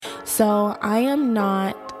So I am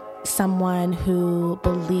not someone who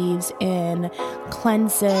believes in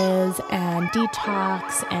cleanses and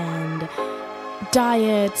detox and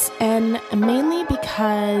diets, and mainly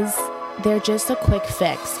because they're just a quick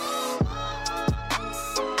fix.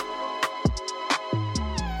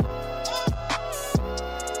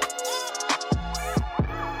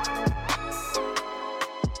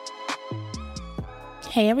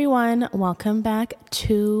 Hey everyone, welcome back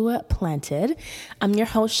to Planted. I'm your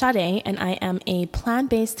host Sade, and I am a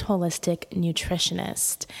plant-based holistic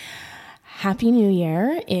nutritionist. Happy New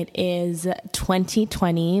Year. It is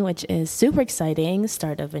 2020, which is super exciting,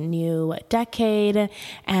 start of a new decade,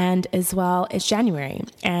 and as well as January.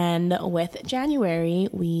 And with January,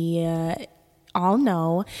 we all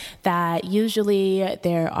know that usually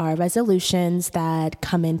there are resolutions that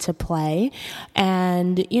come into play,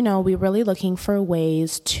 and we're really looking for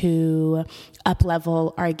ways to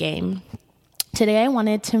up-level our game. Today I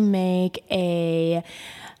wanted to make a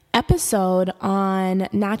episode on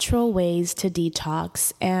natural ways to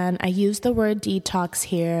detox, and I use the word detox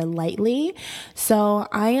here lightly. So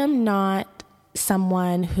I am not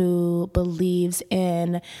someone who believes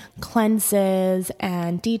in cleanses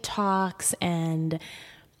and detox and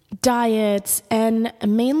diets, and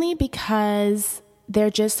mainly because they're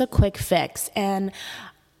just a quick fix. And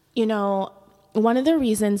one of the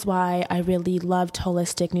reasons why I really loved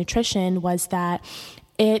holistic nutrition was that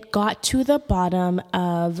it got to the bottom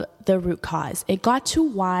of the root cause. It got to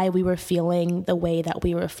why we were feeling the way that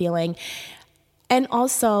we were feeling. And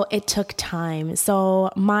also, it took time.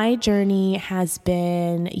 So my journey has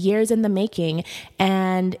been years in the making,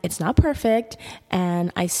 and it's not perfect.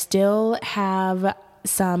 And I still have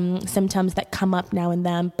some symptoms that come up now and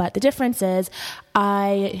then. But the difference is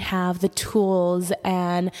I have the tools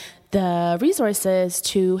and the resources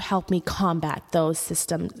to help me combat those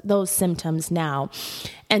symptoms now.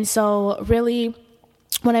 And so really,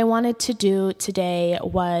 what I wanted to do today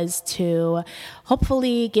was to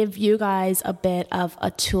hopefully give you guys a bit of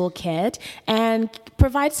a toolkit and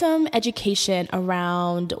provide some education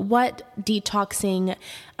around what detoxing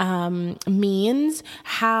means,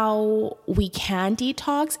 how we can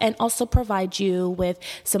detox, and also provide you with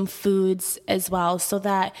some foods as well so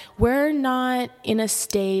that we're not in a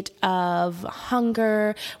state of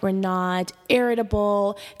hunger, we're not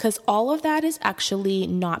irritable, because all of that is actually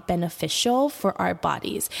not beneficial for our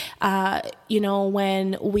bodies.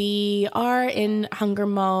 When we are in hunger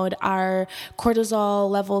mode, our cortisol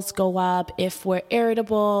levels go up. If we're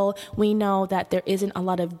irritable, we know that there isn't a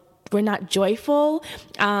lot of we're not joyful,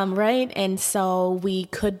 right? And so we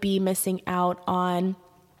could be missing out on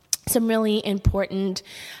some really important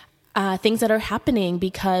things that are happening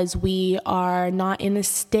because we are not in a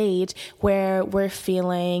state where we're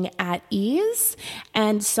feeling at ease.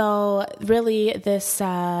 And so really this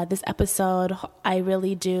episode, I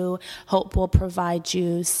really do hope will provide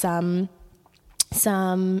you some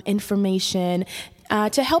information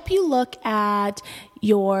to help you look at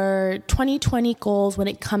your 2020 goals when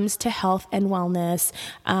it comes to health and wellness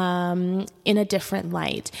in a different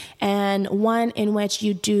light, and one in which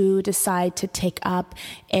you do decide to take up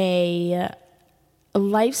a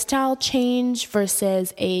lifestyle change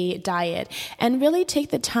versus a diet, and really take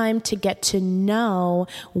the time to get to know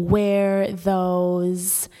where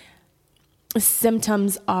those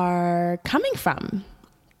symptoms are coming from.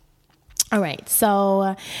 All right,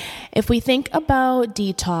 so if we think about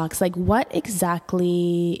detox, like what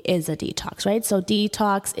exactly is a detox, right? So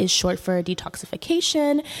detox is short for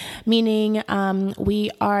detoxification, meaning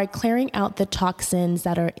we are clearing out the toxins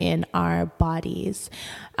that are in our bodies.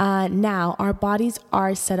 Now, our bodies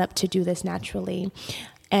are set up to do this naturally.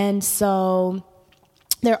 And so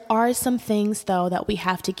there are some things, though, that we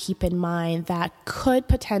have to keep in mind that could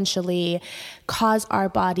potentially cause our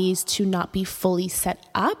bodies to not be fully set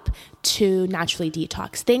up to naturally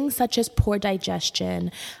detox. Things such as poor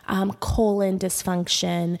digestion, colon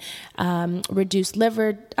dysfunction, reduced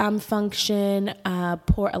liver function,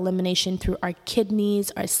 poor elimination through our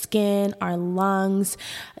kidneys, our skin, our lungs.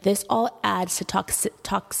 This all adds to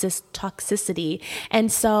toxicity.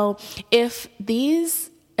 And so if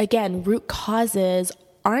these, again, root causes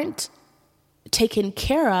aren't taken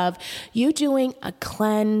care of, you doing a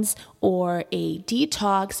cleanse or a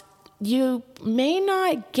detox, you may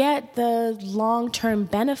not get the long-term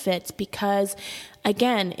benefits because,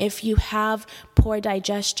 again, if you have poor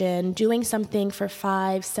digestion, doing something for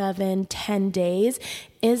 5, 7, 10 days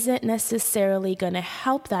isn't necessarily going to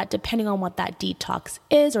help that, depending on what that detox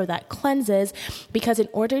is or that cleanse is, because in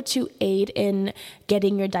order to aid in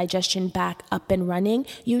getting your digestion back up and running,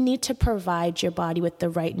 you need to provide your body with the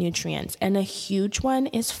right nutrients. And a huge one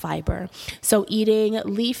is fiber. So eating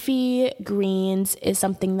leafy greens is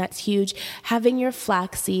something that's huge. Having your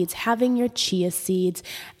flax seeds, having your chia seeds,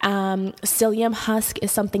 psyllium husk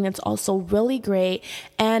is something that's also really great.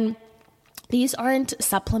 And these aren't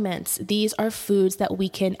supplements. These are foods that we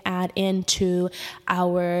can add into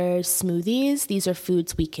our smoothies. These are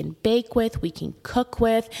foods we can bake with, we can cook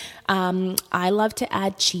with. I love to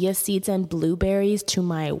add chia seeds and blueberries to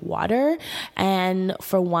my water. And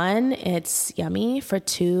for one, it's yummy. For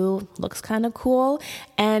two, looks kind of cool.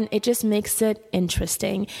 And it just makes it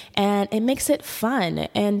interesting and it makes it fun.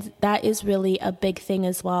 And that is really a big thing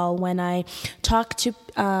as well. When I talk to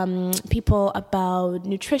people about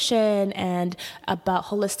nutrition and about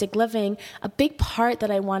holistic living, a big part that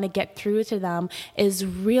I want to get through to them is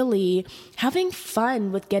really having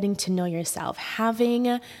fun with getting to know yourself,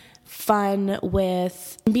 having fun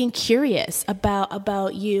with being curious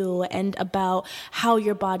about you and about how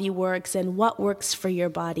your body works and what works for your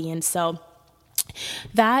body. And so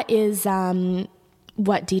that is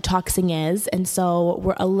what detoxing is. And so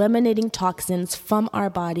we're eliminating toxins from our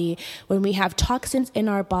body. When we have toxins in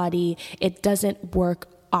our body, it doesn't work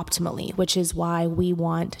optimally, which is why we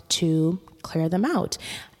want to clear them out.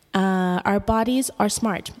 Our bodies are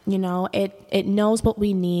smart, it knows what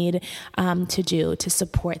we need to do to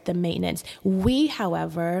support the maintenance. We,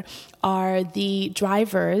 however, are the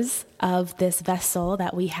drivers of this vessel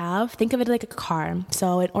that we have. Think of it like a car.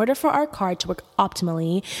 So in order for our car to work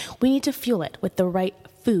optimally, we need to fuel it with the right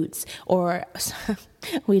foods, or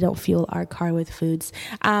we don't fuel our car with foods.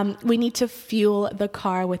 We need to fuel the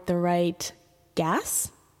car with the right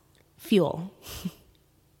fuel.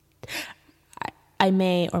 I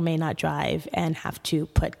may or may not drive and have to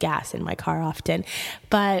put gas in my car often,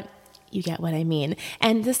 but you get what I mean.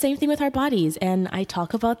 And the same thing with our bodies. And I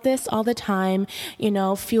talk about this all the time.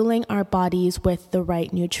 Fueling our bodies with the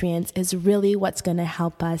right nutrients is really what's going to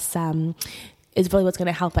help us. And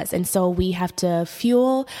so we have to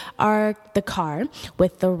fuel the car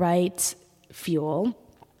with the right fuel.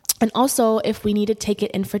 And also, if we need to take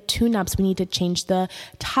it in for tune-ups, we need to change the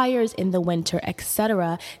tires in the winter,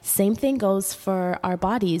 etc. Same thing goes for our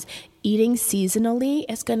bodies. Eating seasonally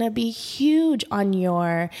is going to be huge on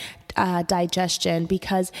your digestion,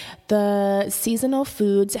 because the seasonal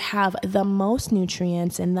foods have the most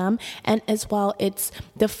nutrients in them. And as well, it's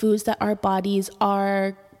the foods that our bodies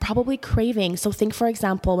are probably craving. So think, for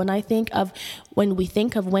example, when I think of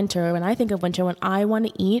winter, when I want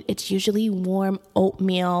to eat, it's usually warm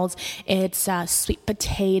oatmeals. It's sweet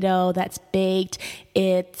potato that's baked.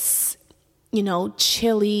 It's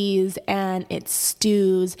chilies and it's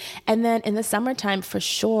stews. And then in the summertime, for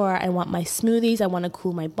sure, I want my smoothies. I want to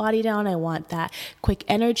cool my body down. I want that quick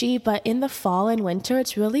energy. But in the fall and winter,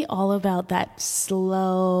 it's really all about that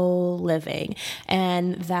slow living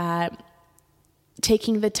and that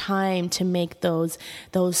taking the time to make those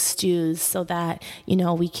stews so that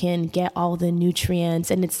we can get all the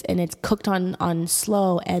nutrients, and it's cooked on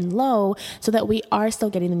slow and low so that we are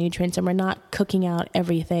still getting the nutrients and we're not cooking out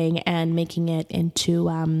everything and making it into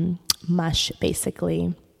mush,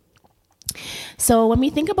 basically. So when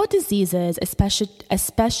we think about diseases,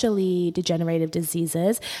 especially degenerative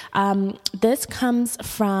diseases, this comes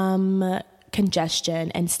from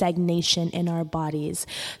congestion and stagnation in our bodies.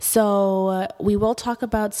 So we will talk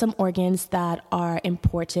about some organs that are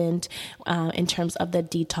important in terms of the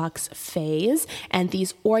detox phase. And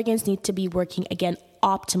these organs need to be working again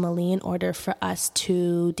optimally in order for us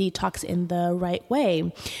to detox in the right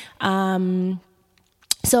way.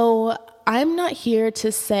 So I'm not here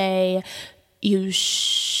to say you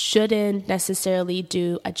shouldn't necessarily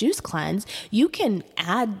do a juice cleanse. You can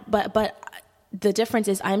add, but the difference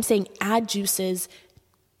is I'm saying add juices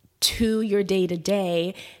to your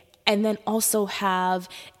day-to-day, and then also have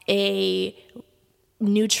a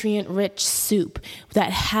nutrient-rich soup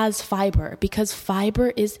that has fiber, because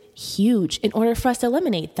fiber is huge in order for us to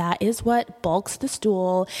eliminate. That is what bulks the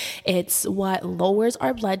stool. It's what lowers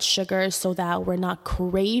our blood sugar so that we're not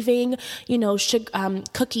craving,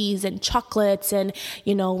 cookies and chocolates, and,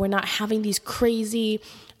 we're not having these crazy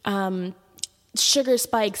sugar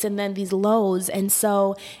spikes and then these lows. And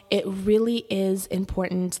so it really is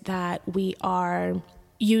important that we are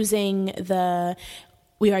getting the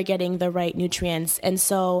right nutrients. And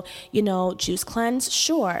so, juice cleanse,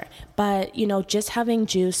 sure. But, just having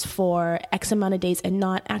juice for X amount of days and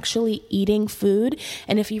not actually eating food.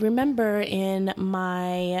 And if you remember in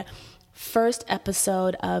my first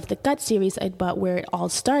episode of the gut series about where it all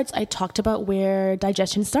starts, I talked about where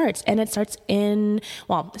digestion starts. And it starts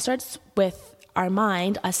with our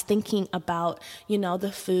mind, us thinking about,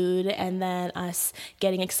 the food, and then us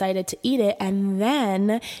getting excited to eat it. And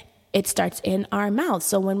then it starts in our mouth.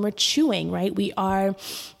 So when we're chewing, right, we are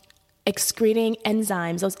excreting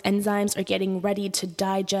enzymes. Those enzymes are getting ready to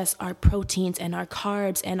digest our proteins and our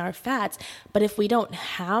carbs and our fats. But if we don't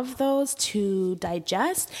have those to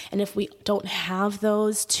digest, and if we don't have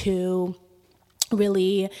those to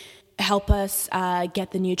really help us get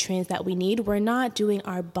the nutrients that we need, we're not doing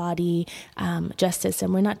our body justice,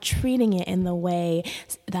 and we're not treating it in the way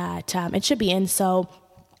that it should be. And so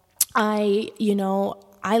I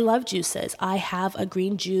love juices. I have a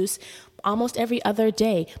green juice almost every other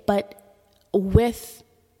day, but with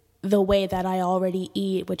the way that I already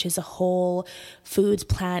eat, which is a whole foods,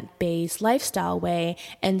 plant-based lifestyle way.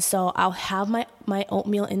 And so I'll have my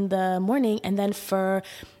oatmeal in the morning, and then for,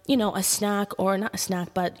 a snack, or not a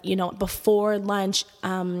snack, but, before lunch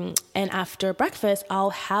and after breakfast,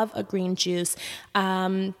 I'll have a green juice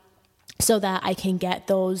so that I can get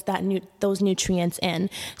those nutrients in.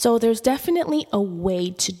 So there's definitely a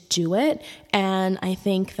way to do it, and I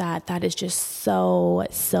think that is just so,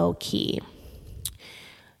 so key.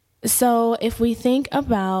 So if we think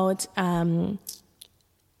about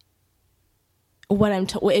what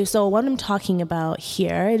I'm talking about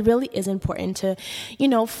here, it really is important to,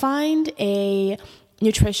 find a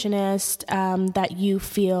nutritionist that you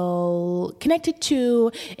feel connected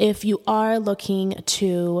to if you are looking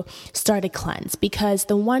to start a cleanse. Because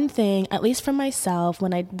the one thing, at least for myself,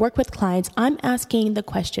 when I work with clients, I'm asking the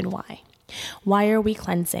question, why? Why are we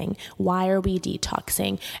cleansing? Why are we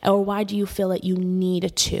detoxing? Or why do you feel that you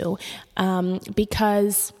need to?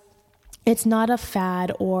 Because it's not a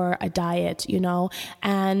fad or a diet,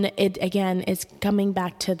 and it, again, it's coming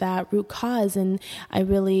back to that root cause. And I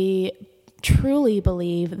really truly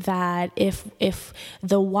believe that if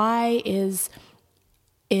the why is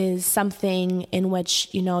something in which,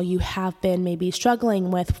 you have been maybe struggling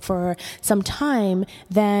with for some time,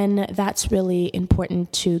 then that's really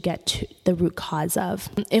important to get to the root cause of.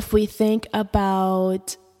 If we think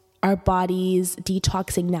about our bodies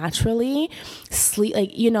detoxing naturally,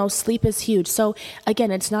 sleep is huge. So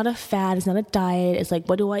again, it's not a fad, it's not a diet. It's like,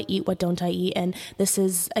 what do I eat? What don't I eat? And this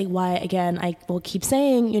is why, again, I will keep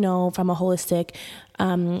saying, from a holistic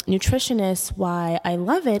nutritionist, why I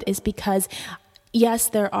love it is because yes,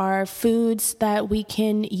 there are foods that we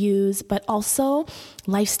can use, but also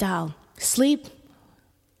lifestyle, sleep.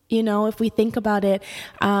 If we think about it,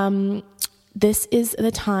 this is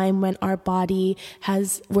the time when our body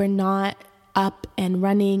we're not up and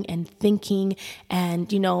running and thinking and,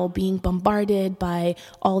 being bombarded by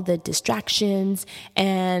all the distractions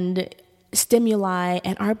and stimuli,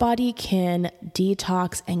 and our body can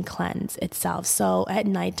detox and cleanse itself. So at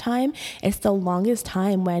nighttime, it's the longest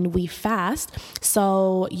time when we fast.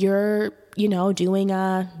 So you're, doing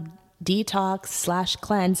a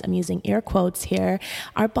detox/cleanse, I'm using air quotes here.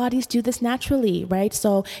 Our bodies do this naturally, right?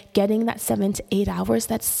 So getting that 7 to 8 hours,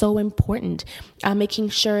 that's so important. Making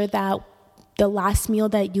sure that the last meal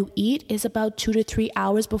that you eat is about 2 to 3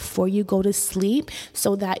 hours before you go to sleep,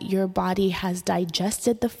 so that your body has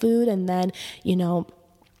digested the food, and then,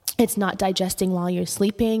 it's not digesting while you're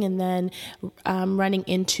sleeping, and then running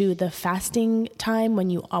into the fasting time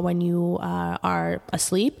when you are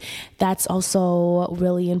asleep. That's also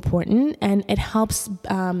really important, and it helps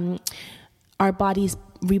our bodies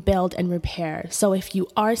rebuild and repair. So if you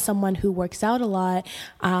are someone who works out a lot,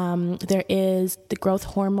 there is the growth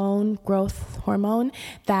hormone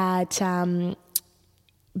that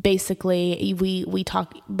basically we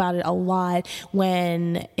talk about it a lot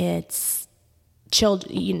when it's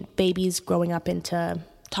children, babies growing up into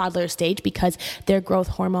toddler stage, because their growth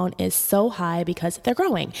hormone is so high because they're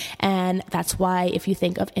growing. And that's why if you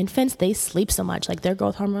think of infants, they sleep so much. Like their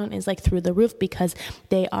growth hormone is like through the roof because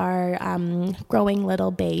they are growing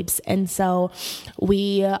little babes. And so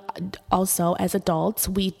we also, as adults,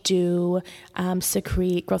 we do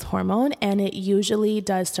secrete growth hormone, and it usually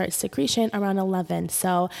does start secretion around 11.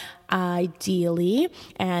 So ideally,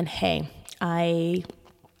 and hey,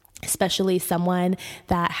 especially someone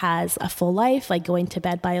that has a full life, like going to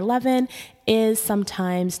bed by 11 is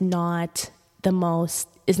sometimes not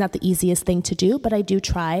the easiest thing to do, but I do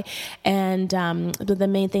try. And the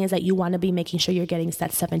main thing is that you want to be making sure you're getting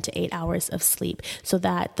that 7 to 8 hours of sleep, so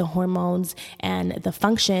that the hormones and the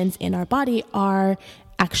functions in our body are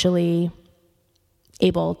actually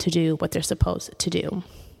able to do what they're supposed to do.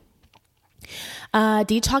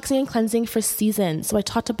 Detoxing and cleansing for seasons. So I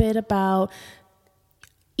talked a bit about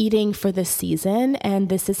eating for the season. And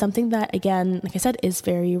this is something that, again, like I said, is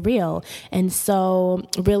very real. And so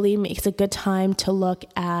really makes a good time to look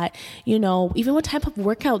at, even what type of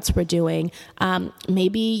workouts we're doing.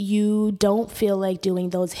 Maybe you don't feel like doing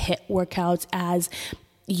those HIIT workouts as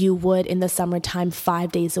you would in the summertime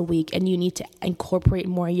 5 days a week, and you need to incorporate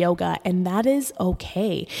more yoga, and that is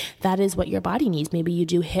okay. That is what your body needs. Maybe you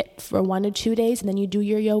do HIIT for 1 or 2 days, and then you do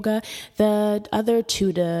your yoga the other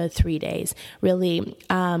 2 to 3 days. Really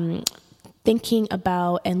thinking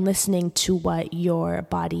about and listening to what your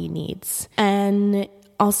body needs. And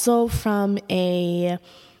also from a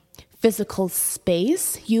physical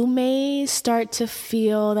space, you may start to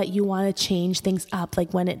feel that you want to change things up,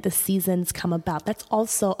 like when the seasons come about. That's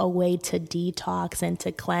also a way to detox and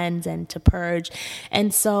to cleanse and to purge.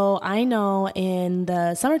 And so I know in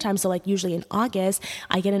the summertime, so like usually in August,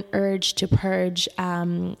 I get an urge to purge.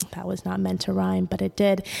 That was not meant to rhyme, but it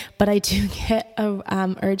did. But I do get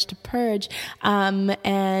a urge to purge,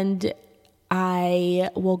 and I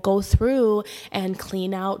will go through and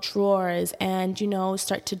clean out drawers and,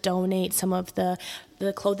 start to donate some of the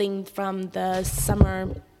clothing from the summer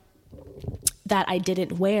that I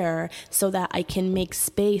didn't wear so that I can make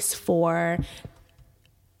space for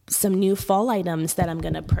some new fall items that I'm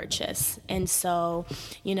going to purchase. And so,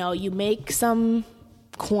 you make some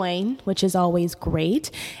coin, which is always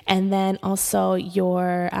great. And then also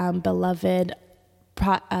your beloved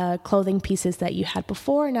clothing pieces that you had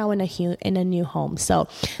before now in a new home. So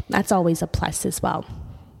that's always a plus as well.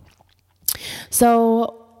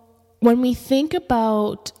 So when we think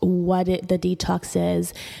about what the detox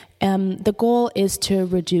is, the goal is to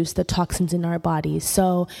reduce the toxins in our bodies.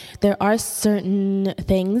 So there are certain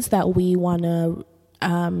things that we want to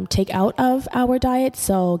take out of our diet.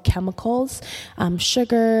 So chemicals,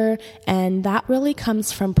 sugar, and that really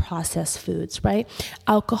comes from processed foods, right?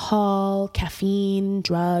 Alcohol, caffeine,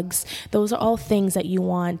 drugs, those are all things that you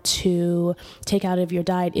want to take out of your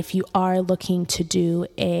diet if you are looking to do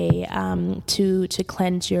to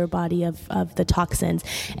cleanse your body of the toxins.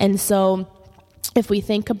 And so if we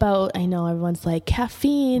think about, I know everyone's like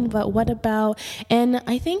caffeine, but what about, and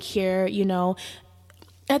I think here,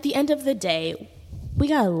 at the end of the day, we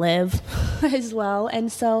gotta live as well. And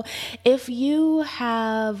so if you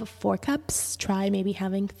have 4 cups, try maybe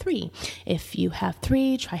having 3. If you have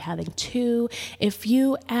 3, try having 2. If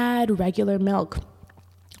you add regular milk,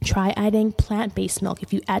 try adding plant-based milk.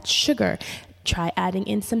 If you add sugar, try adding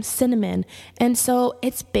in some cinnamon. And so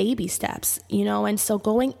it's baby steps, and so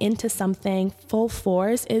going into something full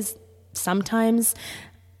force is sometimes,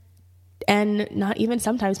 and not even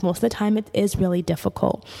sometimes, most of the time, it is really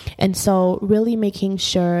difficult. And so really making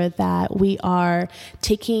sure that we are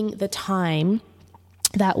taking the time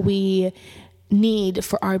that we need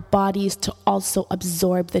for our bodies to also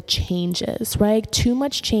absorb the changes, right? Too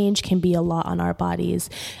much change can be a lot on our bodies.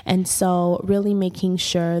 And so really making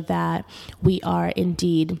sure that we are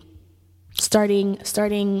indeed starting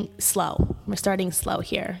slow. We're starting slow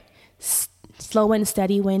here. Slow and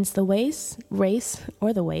steady wins the race.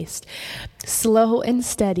 Slow and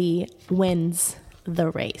steady wins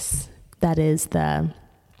the race. That is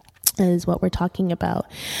what we're talking about.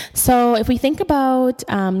 So if we think about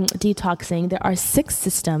detoxing, there are 6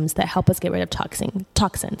 systems that help us get rid of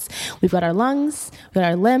toxins. We've got our lungs, we've got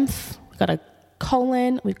our lymph, we've got our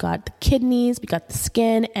colon, we've got the kidneys, we've got the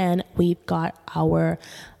skin, and we've got our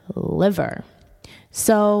liver.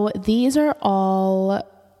 So these are all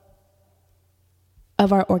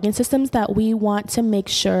of our organ systems that we want to make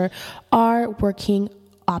sure are working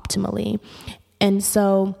optimally. And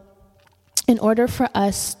so in order for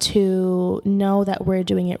us to know that we're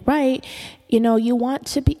doing it right, you want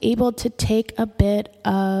to be able to take a bit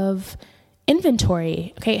of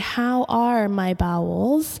inventory. Okay, how are my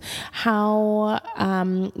bowels? How,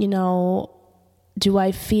 do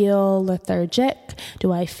I feel lethargic?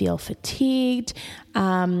 Do I feel fatigued?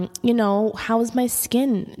 How's my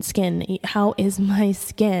skin? How is my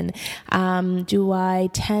skin? Do I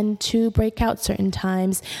tend to break out certain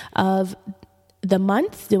times of the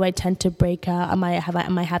month? Do I tend to break out? Am I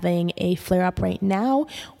having a flare up right now?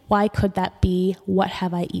 Why could that be? What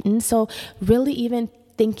have I eaten? So really even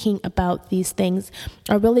thinking about these things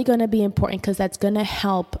are really going to be important, because that's going to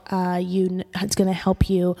help you. It's going to help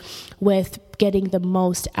you with getting the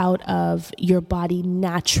most out of your body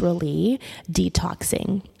naturally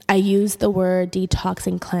detoxing. I use the word detox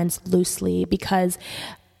and cleanse loosely because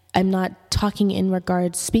I'm not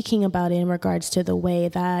speaking about it in regards to the way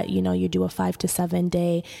that, you do a 5 to 7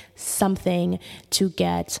 day something to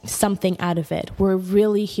get something out of it. We're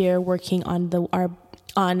really here working on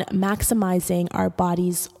maximizing our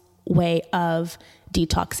body's way of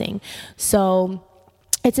detoxing. So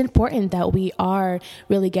it's important that we are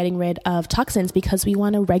really getting rid of toxins because we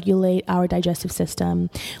want to regulate our digestive system.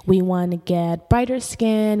 We want to get brighter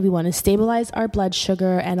skin. We want to stabilize our blood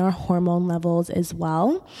sugar and our hormone levels as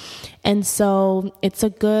well. And so it's who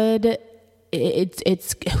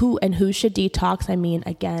should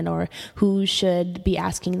detox, or who should be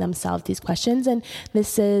asking themselves these questions. And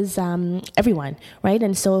this is everyone, right?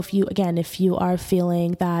 And so if you are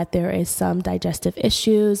feeling that there is some digestive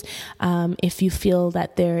issues, if you feel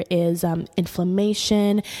that there is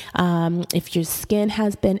inflammation, if your skin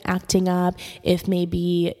has been acting up, if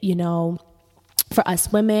maybe, for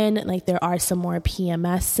us women, like there are some more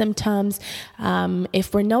PMS symptoms.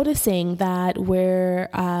 If we're noticing that we're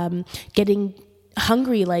getting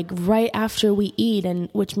hungry like right after we eat, and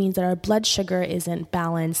which means that our blood sugar isn't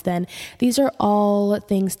balanced, then these are all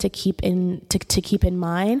things to keep in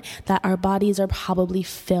mind, that our bodies are probably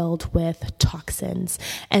filled with toxins.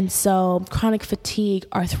 And so chronic fatigue,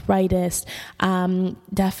 arthritis,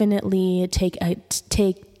 definitely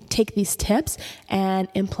take these tips and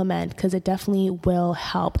implement, because it definitely will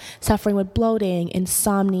help. Suffering with bloating,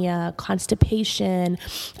 insomnia, constipation,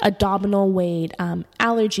 abdominal weight,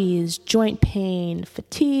 allergies, joint pain,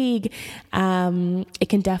 fatigue. It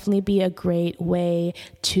can definitely be a great way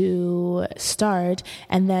to start,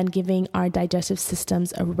 and then giving our digestive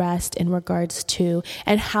systems a rest in regards to,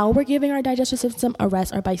 and how we're giving our digestive system a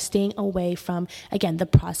rest are by staying away from, again, the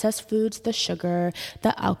processed foods, the sugar,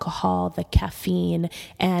 the alcohol, the caffeine.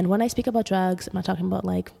 And when I speak about drugs, I'm not talking about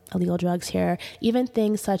like illegal drugs here, even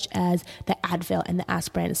things such as the Advil and the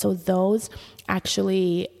aspirin. So those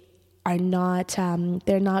actually are not,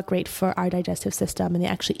 they're not great for our digestive system, and they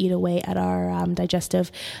actually eat away at our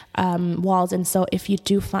digestive walls. And so if you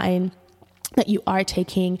do find that you are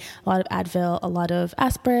taking a lot of Advil, a lot of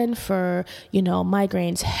aspirin for,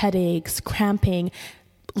 migraines, headaches, cramping,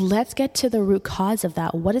 let's get to the root cause of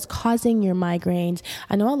that. What is causing your migraines?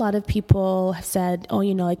 I know a lot of people have said,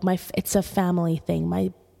 it's a family thing.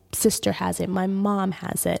 My sister has it. My mom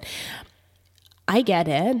has it. I get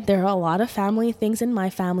it. There are a lot of family things in my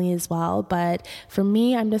family as well. But for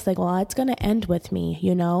me, I'm just like, well, it's going to end with me,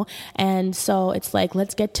 And so it's like,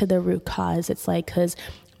 let's get to the root cause. It's like, because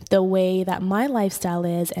the way that my lifestyle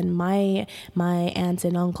is, and my aunts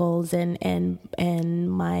and uncles and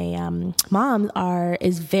my mom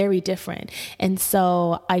is very different. And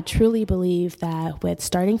so I truly believe that with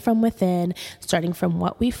starting from within, starting from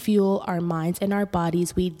what we fuel our minds and our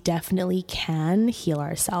bodies, we definitely can heal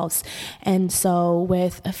ourselves. And so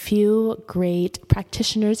with a few great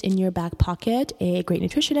practitioners in your back pocket, a great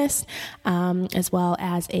nutritionist, as well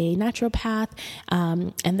as a naturopath,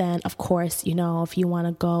 and then of course, if you want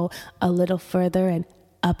to go a little further and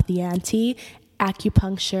up the ante,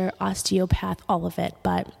 acupuncture, osteopath, all of it.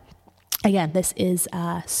 But again, this is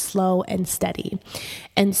slow and steady.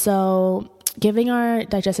 And so giving our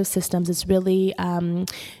digestive systems is really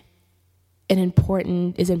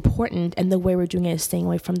important. And the way we're doing it is staying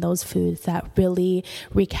away from those foods that really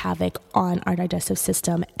wreak havoc on our digestive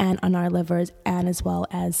system and on our livers, and as well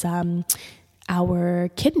as our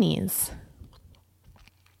kidneys.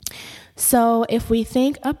 So if we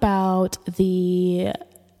think about the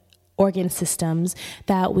organ systems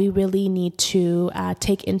that we really need to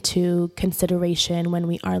take into consideration when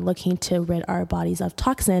we are looking to rid our bodies of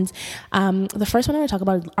toxins, the first one I want to talk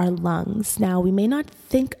about are lungs. Now, we may not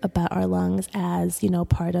think about our lungs as,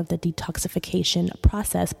 part of the detoxification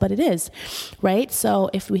process, but it is, right? So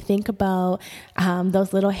if we think about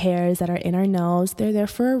those little hairs that are in our nose, they're there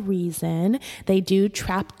for a reason. They do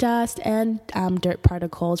trap dust and dirt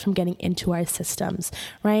particles from getting into our systems,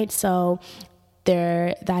 right? So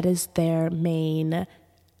that is their main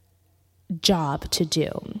job to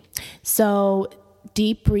do. So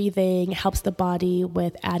deep breathing helps the body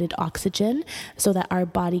with added oxygen so that our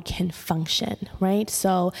body can function, right?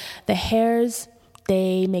 So the hairs,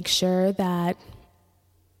 they make sure that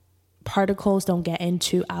particles don't get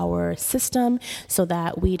into our system, so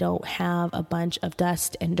that we don't have a bunch of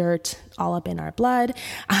dust and dirt all up in our blood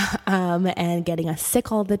and getting us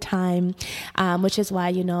sick all the time, which is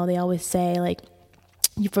why, they always say, like,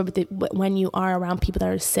 when you are around people that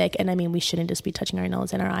are sick, and we shouldn't just be touching our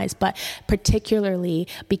nose and our eyes, but particularly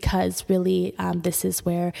because really this is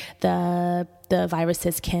where the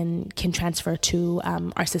viruses can transfer to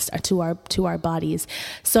our system, to our bodies.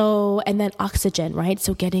 So, and then oxygen, right?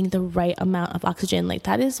 So getting the right amount of oxygen, like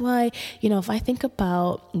that is why, if I think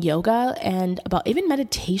about yoga and about even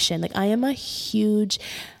meditation, like I am a huge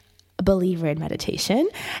believer in meditation,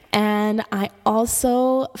 and I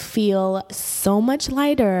also feel so much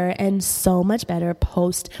lighter and so much better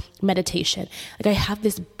post meditation. Like I have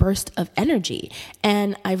this burst of energy,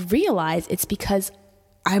 and I realize it's because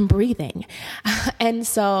I'm breathing. And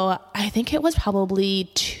so I think it was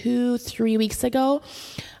probably 2-3 weeks ago,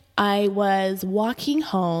 I was walking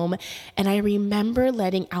home and I remember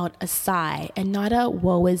letting out a sigh, and not a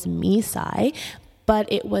woe is me sigh,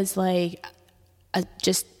 but it was like a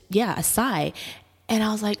sigh. And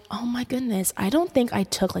I was like, oh my goodness, I don't think I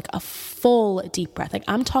took like a full deep breath. Like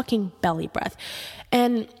I'm talking belly breath.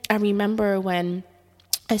 And I remember when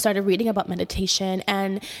I started reading about meditation,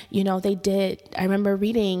 and, I remember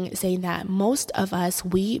reading saying that most of us,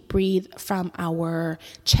 we breathe from our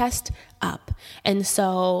chest up. And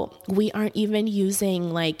so we aren't even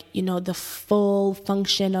using the full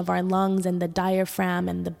function of our lungs and the diaphragm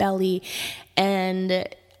and the belly. And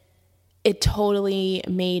it totally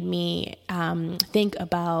made me think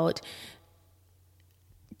about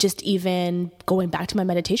just even going back to my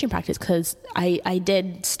meditation practice, because I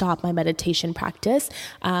did stop my meditation practice,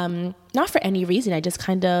 not for any reason. I just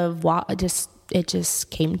kind of it just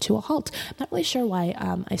came to a halt. I'm not really sure why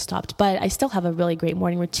I stopped, but I still have a really great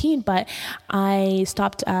morning routine. But I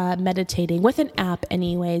stopped meditating with an app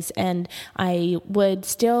anyways, and I would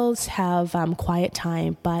still have quiet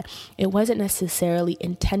time, but it wasn't necessarily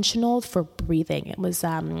intentional for breathing.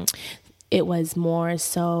 It was more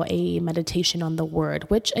so a meditation on the word,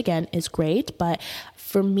 which again is great. But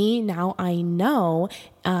for me now, I know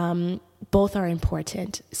both are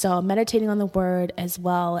important. So meditating on the word, as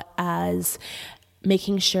well as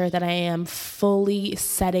making sure that I am fully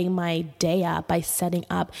setting my day up by setting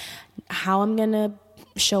up how I'm going to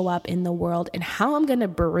show up in the world and how I'm going to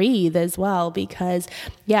breathe as well. Because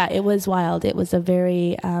it was wild. It was a very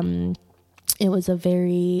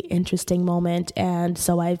interesting moment. And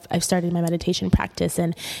so I've started my meditation practice,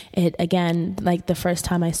 and it, again, like the first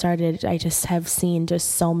time I started, I just have seen just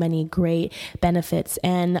so many great benefits.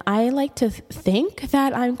 And I like to think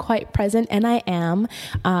that I'm quite present, and I am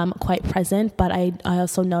quite present, but I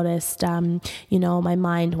also noticed, my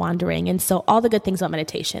mind wandering. And so all the good things about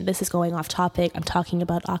meditation, this is going off topic. I'm talking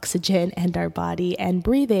about oxygen and our body and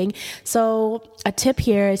breathing. So a tip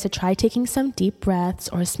here is to try taking some deep breaths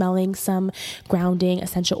or smelling some grounding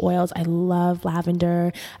essential oils. I love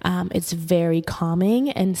lavender. It's very calming.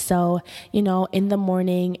 And so, in the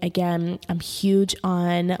morning, again, I'm huge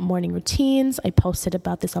on morning routines. I posted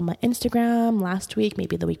about this on my Instagram last week,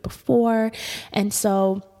 maybe the week before. And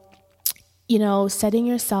so, setting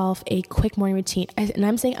yourself a quick morning routine, and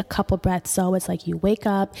I'm saying a couple breaths. So it's like you wake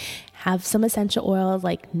up, have some essential oils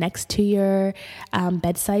like next to your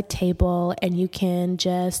bedside table, and you can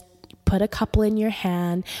just put a couple in your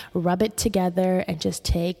hand, rub it together, and just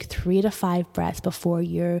take 3 to 5 breaths before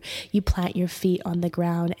you plant your feet on the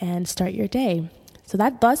ground and start your day. So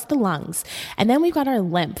that's the lungs. And then we've got our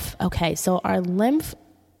lymph. Okay, so our lymph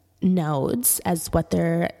nodes, as what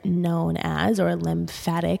they're known as, or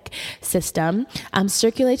lymphatic system,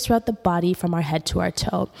 circulates throughout the body from our head to our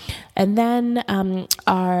toe. And then the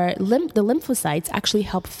lymphocytes actually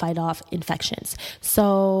help fight off infections.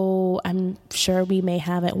 So I'm sure we may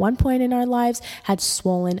have at one point in our lives had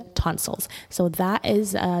swollen tonsils. So that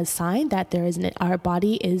is a sign that our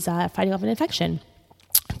body is fighting off an infection.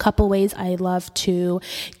 A couple ways I love to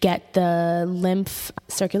get the lymph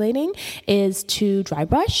circulating is to dry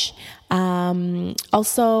brush.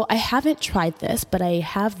 Also, I haven't tried this, but I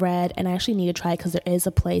have read, and I actually need to try it because there is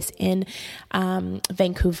a place in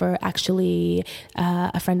Vancouver. Actually,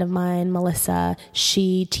 a friend of mine, Melissa,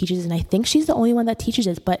 she teaches, and I think she's the only one that teaches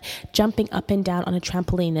this, but jumping up and down on a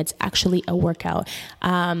trampoline, it's actually a workout.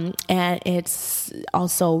 And it's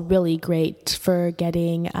also really great for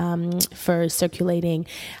getting, for circulating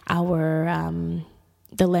the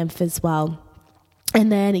lymph as well.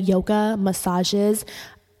 And then yoga, massages.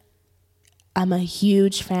 I'm a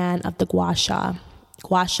huge fan of the gua sha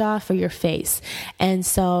for your face. And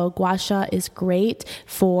so gua sha is great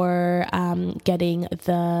for getting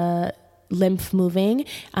the lymph moving.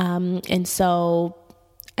 And so,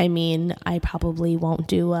 I probably won't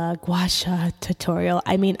do a gua sha tutorial.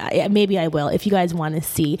 Maybe I will if you guys want to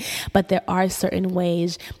see, but there are certain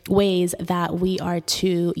ways that we are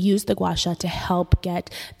to use the gua sha to help get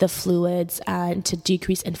the fluids and to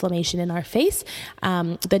decrease inflammation in our face.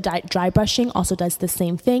 The dry brushing also does the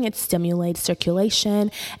same thing. It stimulates circulation,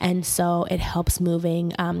 and so it helps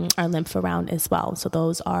moving our lymph around as well. So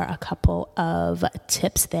those are a couple of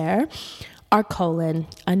tips there. Our colon,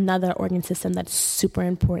 another organ system that's super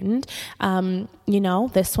important.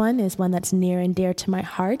 This one is one that's near and dear to my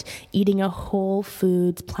heart. Eating a whole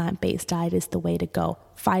foods, plant-based diet is the way to go.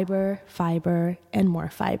 Fiber, and more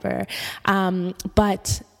fiber.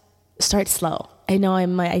 But start slow. I know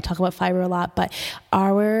I talk about fiber a lot, but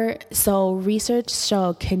research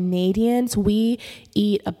show Canadians, we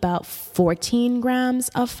eat about 14 grams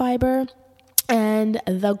of fiber. And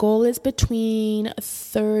the goal is between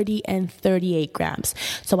 30 and 38 grams.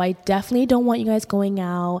 So I definitely don't want you guys going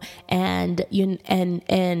out and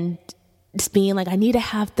just being like, I need to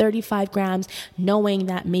have 35 grams, knowing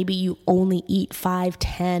that maybe you only eat 5,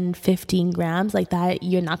 10, 15 grams like that.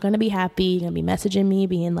 You're not going to be happy. You're going to be messaging me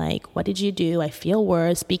being like, what did you do? I feel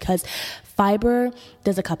worse, because fiber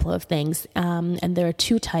does a couple of things. And there are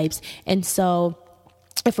 2 types. And so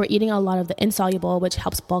if we're eating a lot of the insoluble, which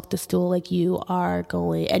helps bulk the stool, like you are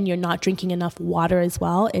going, and you're not drinking enough water as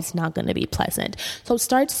well, it's not going to be pleasant. So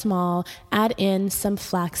start small, add in some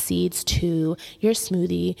flax seeds to your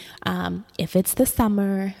smoothie. If it's the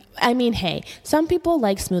summer, I mean, hey, some people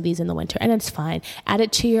like smoothies in the winter, and it's fine. Add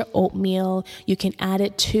it to your oatmeal. You can add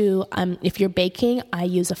it to, if you're baking, I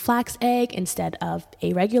use a flax egg instead of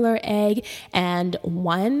a regular egg. And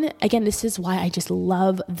again, this is why I just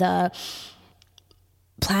love the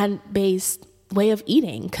plant-based way of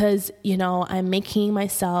eating, because I'm making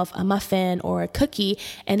myself a muffin or a cookie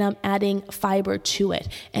and I'm adding fiber to it.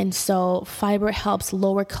 And so fiber helps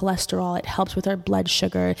lower cholesterol, it helps with our blood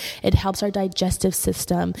sugar, it helps our digestive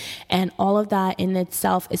system, and all of that in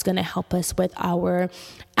itself is going to help us with our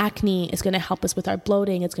acne, it's going to help us with our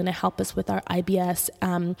bloating, it's going to help us with our IBS.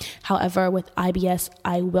 However, with IBS,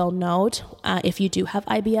 I will note, if you do have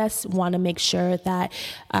IBS, want to make sure that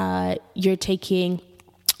you're taking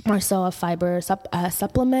or so a fiber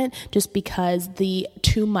supplement, just because the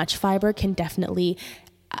too much fiber can definitely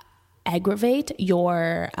aggravate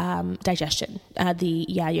your digestion,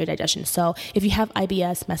 your digestion. So if you have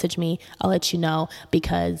IBS, message me, I'll let you know,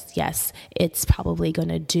 because yes, it's probably going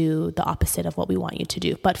to do the opposite of what we want you to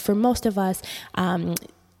do. But for most of us,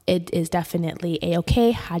 it is definitely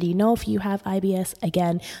a-okay. How do you know if you have IBS?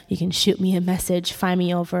 Again, you can shoot me a message, find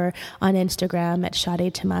me over on Instagram at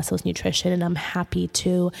Sade Tomasos Nutrition, and I'm happy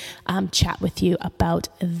to chat with you about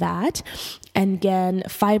that. And again,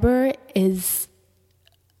 fiber is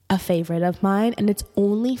a favorite of mine, and it's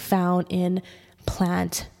only found in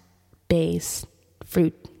plant-based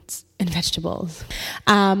fruits and vegetables.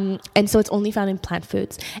 And so it's only found in plant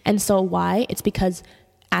foods. And so why? It's because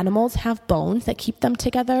animals have bones that keep them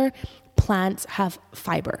together. Plants have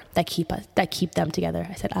fiber that keep them together.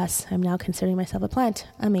 I said us. I'm now considering myself a plant.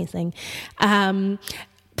 Amazing.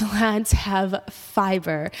 Plants have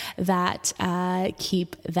fiber that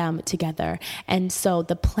keep them together. And so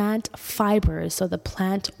the plant fibers, so the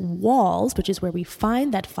plant walls, which is where we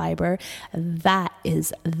find that fiber, that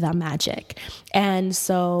is the magic. And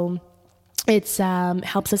so it's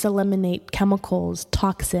helps us eliminate chemicals,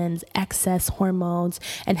 toxins, excess hormones,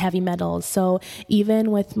 and heavy metals. So even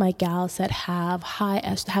with my gals that have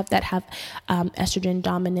estrogen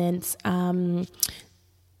dominance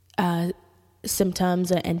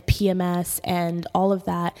symptoms and PMS and all of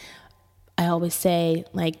that, I always say,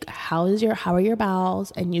 like, how are your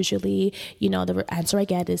bowels? And usually, the answer I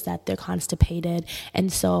get is that they're constipated.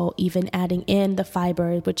 And so even adding in the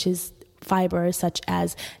fiber, which is fibers such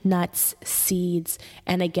as nuts, seeds,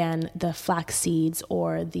 and again, the flax seeds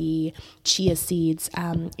or the chia seeds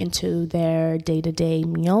into their day-to-day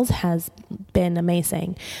meals has been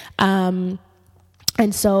amazing. And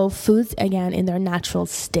so foods, again, in their natural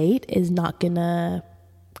state is not going to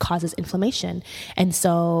causes inflammation. And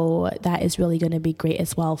so that is really going to be great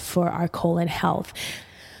as well for our colon health.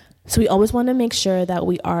 So we always want to make sure that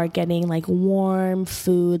we are getting like warm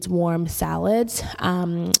foods, warm salads,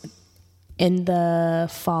 in the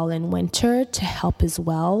fall and winter to help as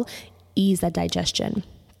well ease that digestion.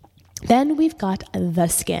 Then we've got the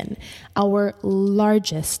skin, our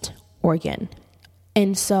largest organ.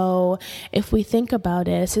 And so if we think about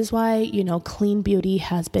it, this is why, clean beauty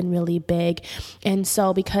has been really big. And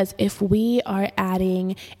so because if we are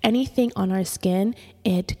adding anything on our skin,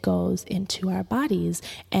 it goes into our bodies.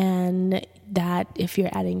 And that if you're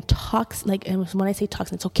adding and when I say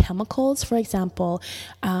toxins, so chemicals, for example,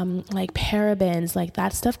 like parabens, like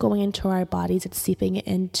that stuff going into our bodies, it's seeping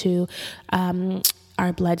into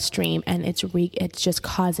our bloodstream, and it's just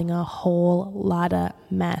causing a whole lot of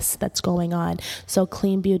mess that's going on. So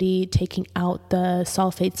clean beauty, taking out the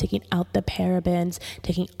sulfates, taking out the parabens,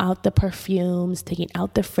 taking out the perfumes, taking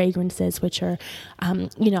out the fragrances, which are,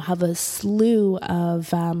 have a slew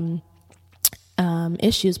of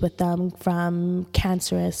issues with them, from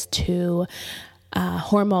cancerous to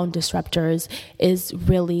hormone disruptors, is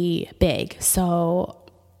really big. So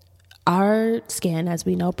our skin, as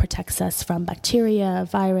we know, protects us from bacteria,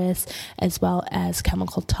 virus, as well as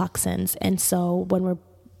chemical toxins. And so when we're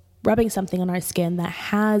rubbing something on our skin that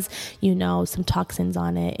has, some toxins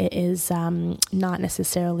on it, it is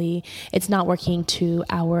it's not working to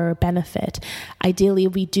our benefit. Ideally,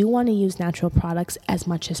 we do want to use natural products as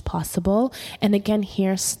much as possible. And again,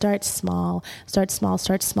 here, start small,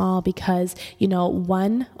 because,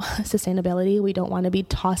 one, sustainability, we don't want to be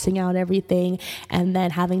tossing out everything and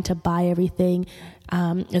then having to buy everything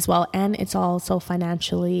as well. And it's also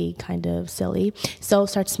financially kind of silly. So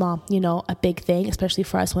start small. A big thing, especially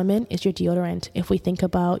for us women, is your deodorant. If we think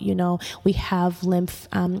about, we have lymph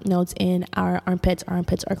nodes in our armpits. Our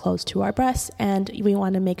armpits are close to our breasts, and we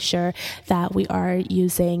want to make sure that we are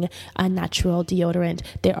using a natural deodorant.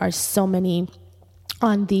 There are so many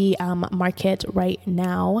on the market right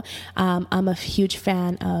now. I'm a huge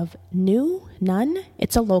fan of None.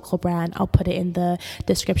 It's a local brand. I'll put it in the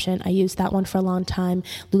description. I used that one for a long time.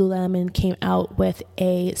 Lululemon came out with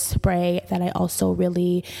a spray that I also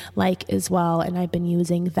really like as well, and I've been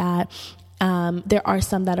using that. There are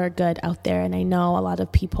some that are good out there, and I know a lot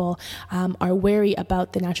of people are wary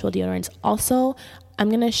about the natural deodorants. Also, I'm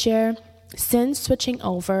going to share, since switching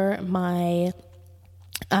over my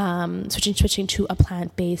switching to a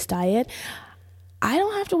plant-based diet, I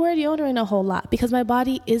don't have to wear deodorant a whole lot because my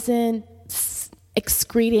body isn't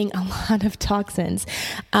excreting a lot of toxins.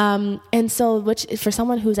 And so, which for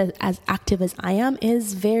someone who's as active as I am,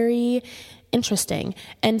 is very interesting.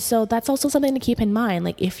 And so that's also something to keep in mind.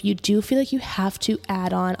 Like, if you do feel like you have to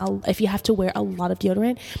if you have to wear a lot of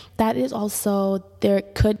deodorant, that is also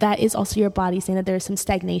your body saying that there's some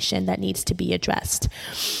stagnation that needs to be addressed.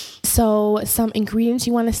 So some ingredients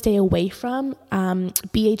you want to stay away from: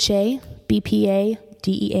 BHA, BPA,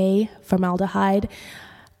 DEA, formaldehyde,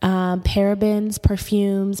 parabens,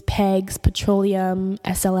 perfumes, PEGs, petroleum,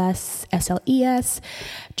 SLS, SLES,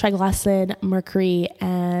 triglycerin, mercury,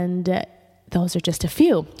 and those are just a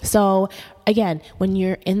few. So again, when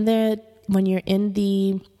you're in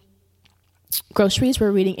the groceries,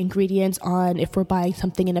 we're reading ingredients on, if we're buying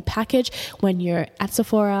something in a package. When you're at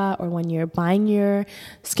Sephora or when you're buying your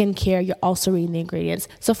skincare, you're also reading the ingredients.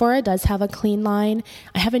 Sephora does have a clean line.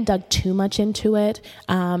 I haven't dug too much into it,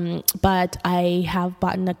 but I have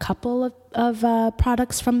bought a couple of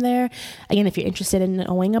products from there. Again, if you're interested in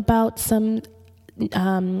knowing about some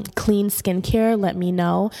clean skincare, let me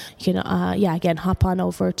know. You can again, hop on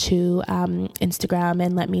over to Instagram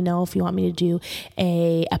and let me know if you want me to do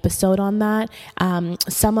a episode on that.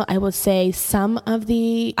 I would say some of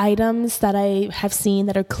the items that I have seen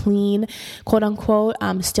that are clean, quote unquote,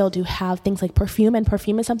 still do have things like perfume, and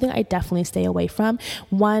perfume is something I definitely stay away from.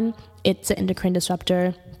 One, it's an endocrine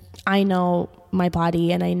disruptor. I know my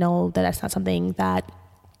body, and I know that that's not something that,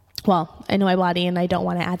 I know my body, and I don't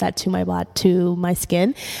want to add that to my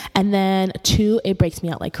skin. And then 2, it breaks me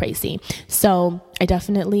out like crazy. So I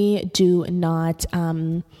definitely do not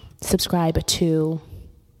subscribe to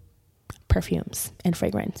perfumes and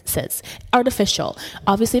fragrances. Artificial.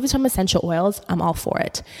 Obviously, if it's from essential oils, I'm all for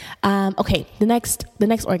it. Okay, the next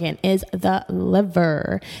organ is the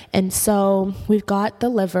liver. And so we've got the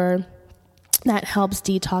liver that helps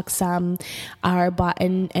detox our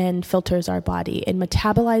body and filters our body. It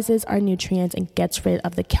metabolizes our nutrients and gets rid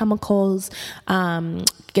of the chemicals,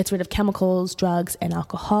 drugs, and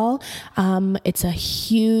alcohol.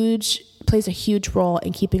 Plays a huge role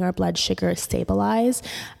in keeping our blood sugar stabilized.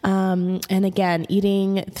 And again,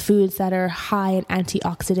 eating foods that are high in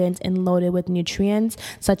antioxidants and loaded with nutrients,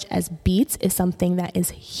 such as beets, is something that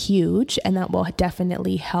is huge, and that will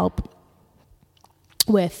definitely help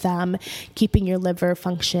with keeping your liver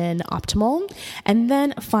function optimal. And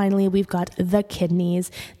then finally, we've got the kidneys.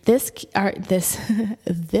 The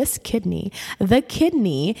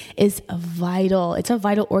kidney is vital. It's a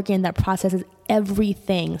vital organ that processes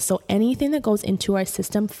everything. So anything that goes into our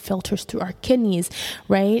system filters through our kidneys,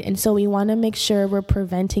 right? And so we want to make sure we're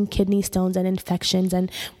preventing kidney stones and infections, and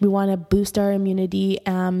we want to boost our immunity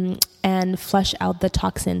and flush out the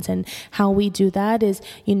toxins. And how we do that is,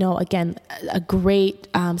 again, a great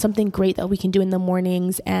something great that we can do in the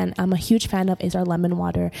mornings, and I'm a huge fan of, is our lemon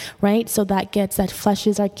water, right? So that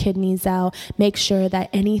flushes our kidneys out, makes sure that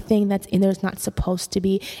anything that's in there is not supposed to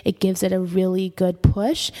be. It gives it a really good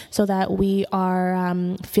push so that we are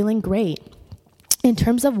feeling great. In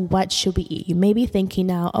terms of what should we eat, you may be thinking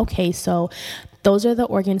now, okay, so those are the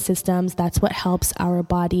organ systems. That's what helps our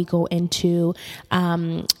body go into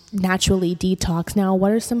naturally detox. Now,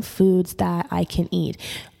 what are some foods that I can eat?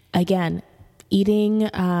 Again, eating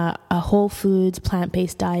a whole foods,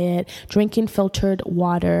 plant-based diet, drinking filtered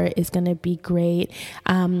water is going to be great.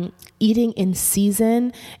 Eating in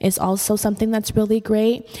season is also something that's really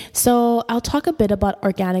great. So I'll talk a bit about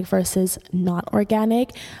organic versus not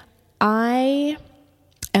organic. I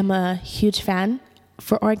am a huge fan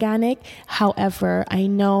for organic. However, I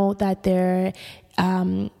know that there's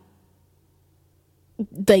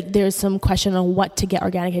some question on what to get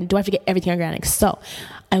organic and do I have to get everything organic? So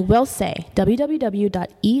I will say www.ewg.com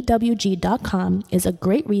is a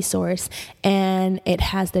great resource, and it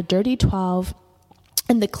has the Dirty 12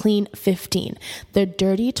 and the Clean 15. The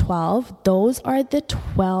Dirty 12, those are the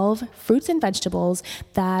 12 fruits and vegetables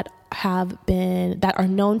that are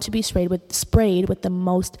known to be sprayed with the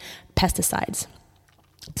most pesticides.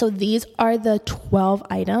 So these are the 12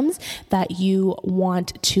 items that you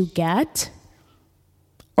want to get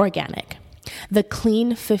organic. The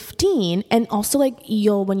Clean 15, and also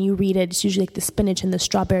when you read it, it's usually like the spinach and the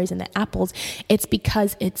strawberries and the apples. It's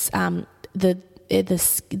because it's the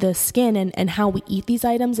skin and how we eat these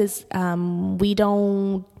items is we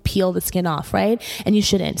don't peel the skin off, right? And you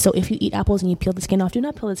shouldn't. So if you eat apples and you peel the skin off, do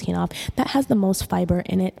not peel the skin off. That has the most fiber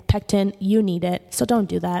in it. Pectin, you need it, so don't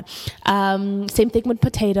do that. Same thing with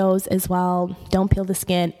potatoes as well. Don't peel the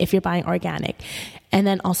skin if you're buying organic. And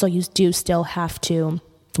then also you do still have to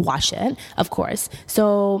wash it, of course.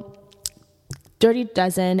 So Dirty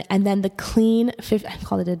Dozen, and then the Clean 15, I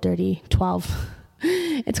call it a Dirty 12.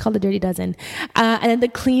 It's called the Dirty Dozen. And then the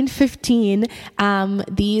Clean 15,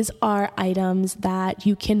 these are items that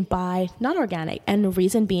you can buy not organic. And the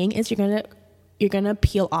reason being is you're gonna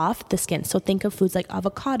peel off the skin. So think of foods like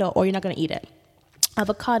avocado, or you're not gonna eat it.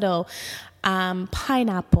 Avocado,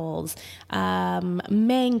 pineapples,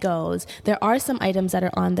 mangoes. There are some items that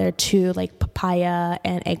are on there too, like papaya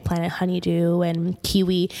and eggplant and honeydew and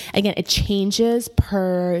kiwi. Again, it changes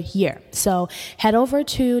per year. So head over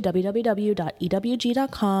to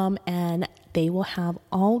www.ewg.com and they will have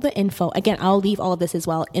all the info. Again, I'll leave all of this as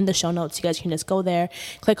well in the show notes. You guys can just go there,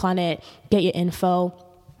 click on it, get your info,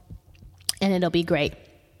 and it'll be great.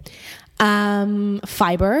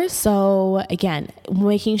 Fiber. So again,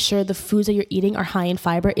 making sure the foods that you're eating are high in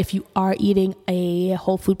fiber. If you are eating a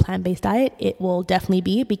whole food plant-based diet, it will definitely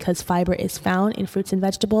be, because fiber is found in fruits and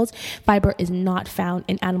vegetables. Fiber is not found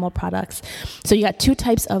in animal products. So you got two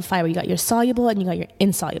types of fiber. You got your soluble and you got your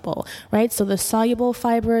insoluble, right? So the soluble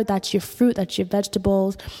fiber, that's your fruit, that's your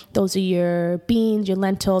vegetables. Those are your beans, your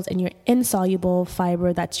lentils, and your insoluble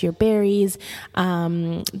fiber, that's your berries,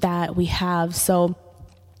 that we have. So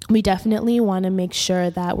we definitely want to make sure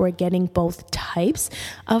that we're getting both types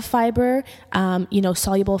of fiber.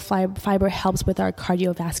 Soluble fiber helps with our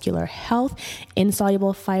cardiovascular health.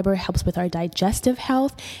 Insoluble fiber helps with our digestive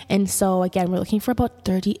health. And so again, we're looking for about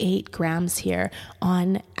 38 grams here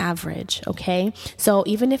on average. Okay. So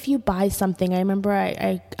even if you buy something, I remember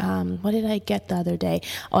what did I get the other day?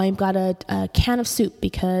 Oh, I got a can of soup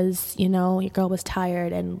because, your girl was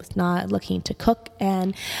tired and was not looking to cook.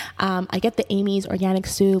 And I get the Amy's organic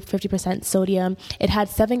soup, 50% sodium. It had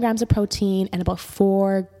 7 grams of protein and about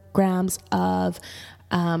 4 grams of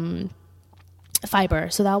fiber.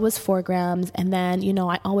 So that was 4 grams. And then,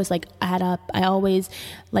 I always add up. I always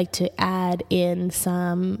like to add in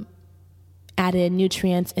some added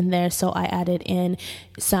nutrients in there. So I added in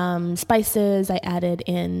some spices. I added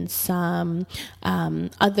in some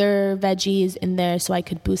other veggies in there so I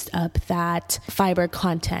could boost up that fiber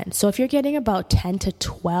content. So if you're getting about 10 to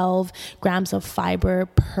 12 grams of fiber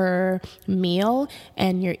per meal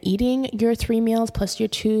and you're eating your 3 meals plus your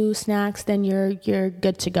 2 snacks, then you're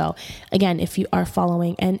good to go. Again, if you are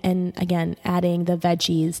following and again, adding the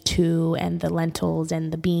veggies too, and the lentils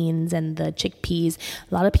and the beans and the chickpeas.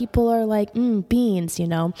 A lot of people are like, beans,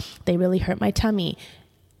 they really hurt my tummy.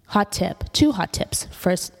 Hot tip, 2 hot tips.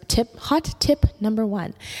 Hot tip number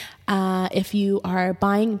 1. If you are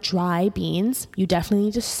buying dry beans, you definitely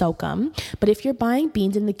need to soak them. But if you're buying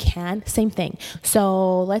beans in the can, same thing.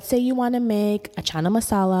 So let's say you want to make a chana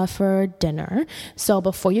masala for dinner. So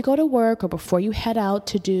before you go to work or before you head out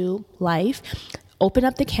to do life, open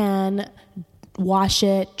up the can, wash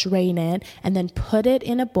it, drain it, and then put it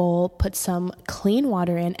in a bowl, put some clean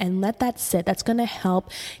water in, and let that sit. That's going to help.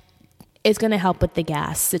 It's going to help with the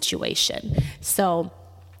gas situation. So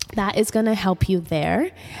that is going to help you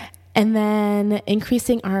there. And then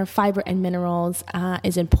increasing our fiber and minerals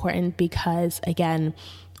is important because, again,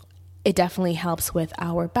 it definitely helps with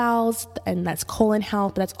our bowels, and that's colon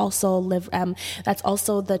health, but that's also liver. That's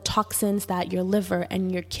also the toxins that your liver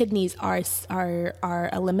and your kidneys are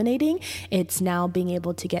eliminating. It's now being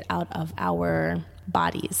able to get out of our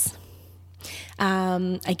bodies.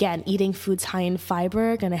 Again, eating foods high in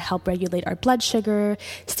fiber going to help regulate our blood sugar,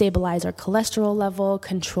 stabilize our cholesterol level,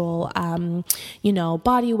 control,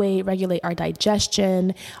 body weight, regulate our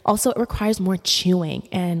digestion. Also, it requires more chewing,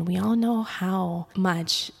 and we all know how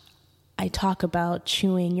much I talk about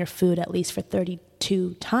chewing your food at least for 30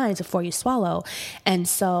 2 times before you swallow. And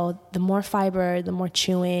so the more fiber, the more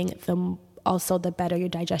chewing, the better your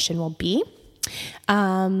digestion will be.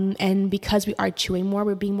 And because we are chewing more,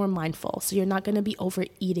 we're being more mindful. So you're not going to be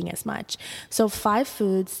overeating as much. So 5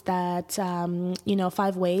 foods that,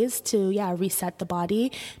 5 ways to, reset the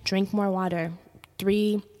body. Drink more water,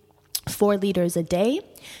 4 liters a day.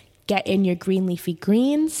 Get in your green leafy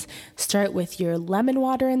greens. Start with your lemon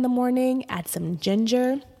water in the morning. Add some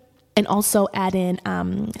ginger, and also add in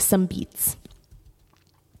some beets.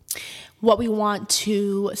 What we want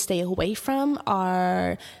to stay away from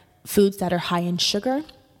are foods that are high in sugar,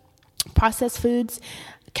 processed foods,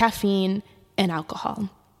 caffeine, and alcohol.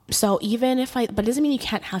 So but it doesn't mean you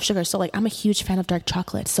can't have sugar. So I'm a huge fan of dark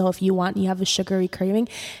chocolate. So if you have a sugary craving,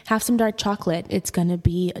 have some dark chocolate. It's going to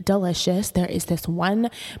be delicious. There is this one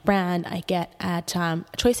brand I get at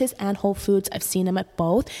Choices and Whole Foods. I've seen them at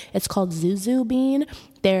both. It's called Zuzu Bean.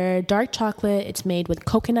 They're dark chocolate. It's made with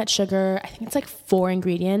coconut sugar. I think it's 4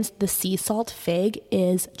 ingredients. The sea salt fig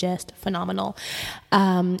is just phenomenal.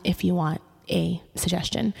 If you want a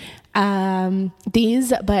suggestion.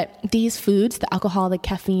 These foods, the alcohol, the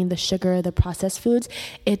caffeine, the sugar, the processed foods,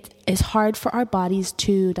 it is hard for our bodies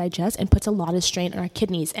to digest and puts a lot of strain on our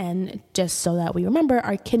kidneys. And just so that we remember,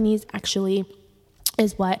 our kidneys actually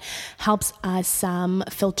is what helps us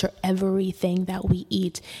filter everything that we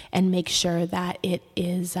eat and make sure that it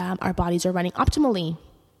is our bodies are running optimally.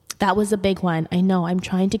 That was a big one. I know I'm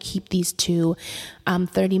trying to keep these to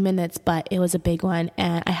 30 minutes, but it was a big one.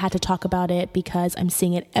 And I had to talk about it because I'm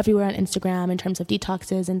seeing it everywhere on Instagram in terms of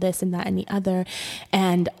detoxes and this and that and the other.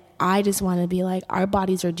 And I just want to be like, our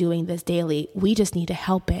bodies are doing this daily. We just need to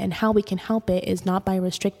help it. And how we can help it is not by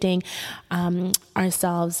restricting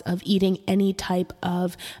ourselves of eating any type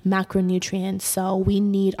of macronutrients. So we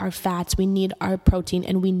need our fats, we need our protein,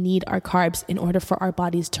 and we need our carbs in order for our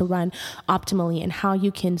bodies to run optimally. And how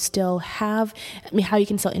you can still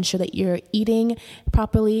ensure that you're eating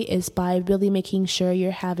properly is by really making sure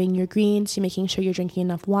you're having your greens, you're making sure you're drinking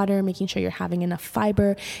enough water, making sure you're having enough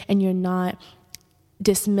fiber, and you're not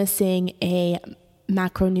dismissing a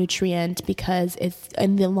macronutrient because it's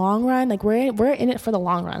in the long run, we're in it for the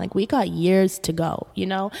long run. We got years to go,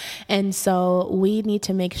 and so we need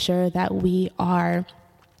to make sure that we are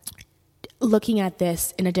looking at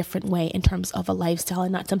this in a different way in terms of a lifestyle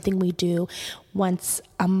and not something we do once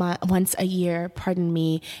a year,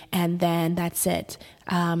 and then that's it.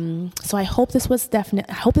 So I hope this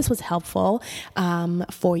was helpful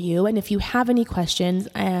for you. And if you have any questions,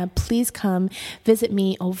 please come visit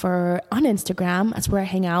me over on Instagram. That's where I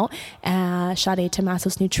hang out, Sade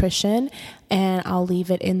Tomassos Nutrition. And I'll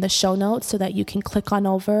leave it in the show notes so that you can click on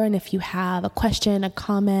over. And if you have a question, a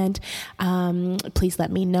comment, please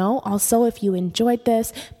let me know. Also, if you enjoyed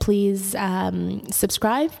this, please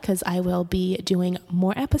subscribe, because I will be doing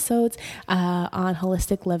more episodes on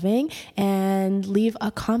holistic living, and leave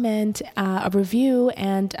a comment, a review,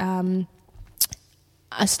 and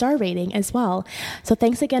a star rating as well. So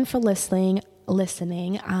thanks again for listening.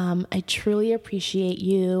 I truly appreciate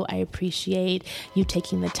you. I appreciate you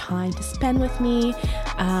taking the time to spend with me.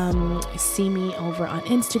 See me over on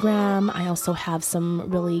Instagram. I also have some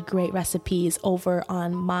really great recipes over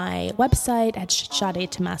on my website at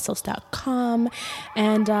shadetomassos.com.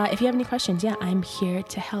 And if you have any questions, I'm here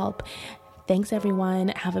to help. Thanks, everyone.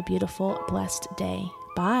 Have a beautiful, blessed day.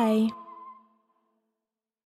 Bye.